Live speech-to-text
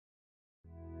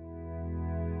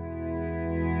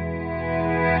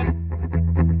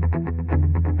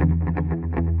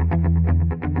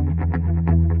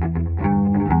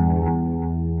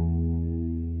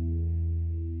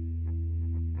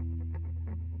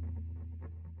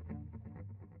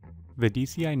The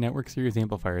DCI Network Series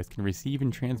amplifiers can receive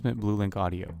and transmit BlueLink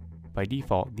audio. By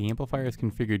default, the amplifier is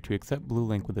configured to accept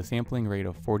BlueLink with a sampling rate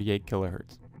of 48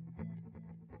 kHz.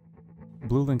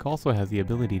 BlueLink also has the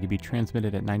ability to be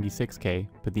transmitted at 96K,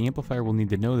 but the amplifier will need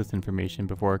to know this information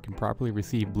before it can properly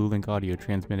receive BlueLink audio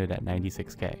transmitted at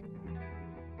 96K.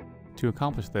 To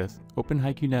accomplish this, open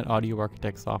HiQNet Audio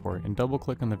Architect software and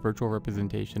double-click on the virtual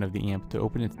representation of the amp to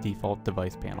open its default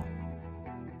device panel.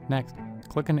 Next,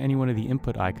 click on any one of the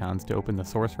input icons to open the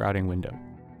source routing window.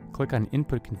 Click on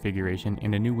Input Configuration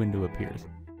and a new window appears.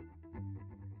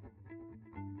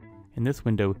 In this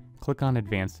window, click on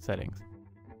Advanced Settings.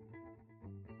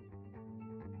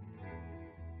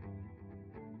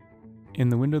 In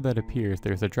the window that appears,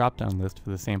 there is a drop-down list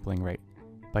for the sampling rate.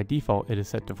 By default, it is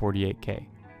set to 48K.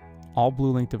 All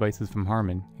BlueLink devices from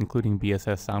Harman, including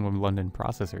BSS Soundweb London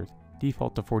processors,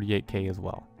 default to 48K as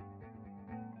well.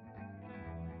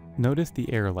 Notice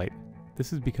the error light.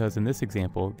 This is because in this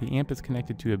example, the amp is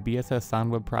connected to a BSS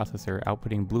Soundweb processor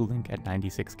outputting BlueLink at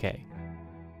 96K.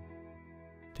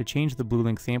 To change the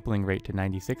BlueLink sampling rate to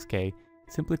 96K,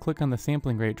 simply click on the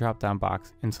sampling rate drop-down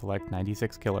box and select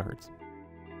 96 kHz.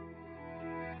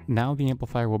 Now the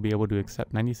amplifier will be able to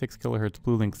accept 96 kHz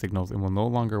BlueLink signals and will no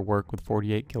longer work with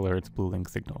 48 kHz BlueLink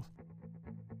signals.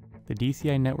 The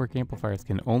DCI network amplifiers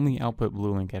can only output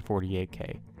BlueLink at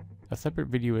 48K. A separate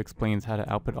video explains how to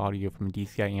output audio from a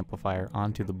DCI amplifier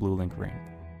onto the BlueLink ring.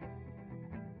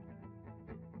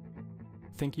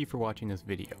 Thank you for watching this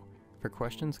video. For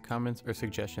questions, comments, or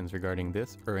suggestions regarding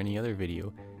this or any other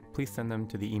video, please send them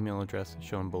to the email address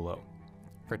shown below.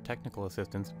 For technical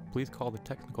assistance, please call the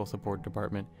technical support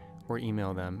department or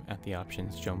email them at the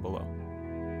options shown below.